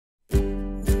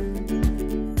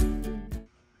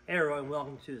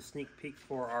welcome to the sneak peek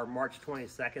for our March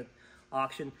 22nd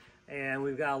auction. And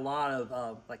we've got a lot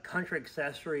of like country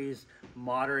accessories,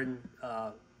 modern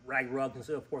rag rugs and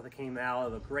so forth that came out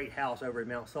of a great house over in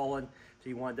Mount Solon. So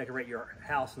you want to decorate your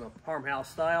house in a farmhouse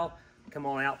style, come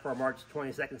on out for our March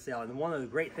 22nd sale. And one of the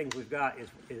great things we've got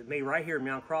is made right here in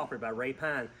Mount Crawford by Ray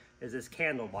Pine, is this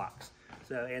candle box.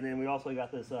 So, and then we also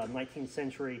got this 19th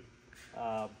century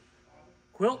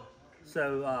quilt.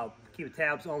 So keep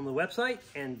tabs on the website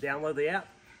and download the app.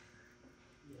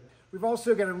 We've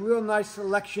also got a real nice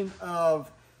selection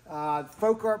of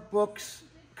folk art books,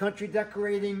 country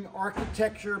decorating,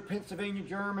 architecture, Pennsylvania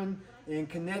German, and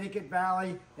Connecticut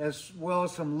Valley, as well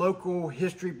as some local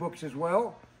history books as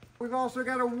well. We've also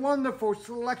got a wonderful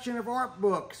selection of art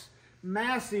books,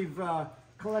 massive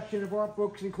collection of art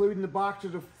books, including the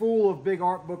boxes are full of big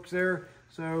art books there.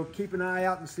 So keep an eye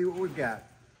out and see what we've got.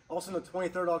 Also in the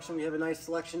 23rd auction, we have a nice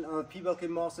selection of Buckley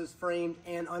Mosses, framed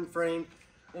and unframed,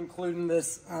 including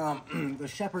this, the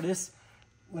Shepherdess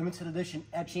limited edition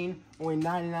etching. Only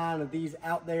 99 of these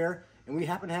out there, and we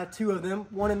happen to have 2 of them,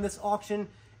 one in this auction,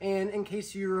 and in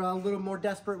case you're a little more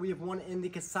desperate, we have one in the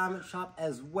consignment shop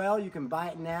as well. You can buy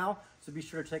it now, so be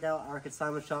sure to check out our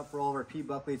consignment shop for all of our P.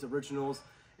 Buckley's originals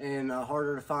and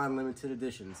harder to find limited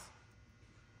editions.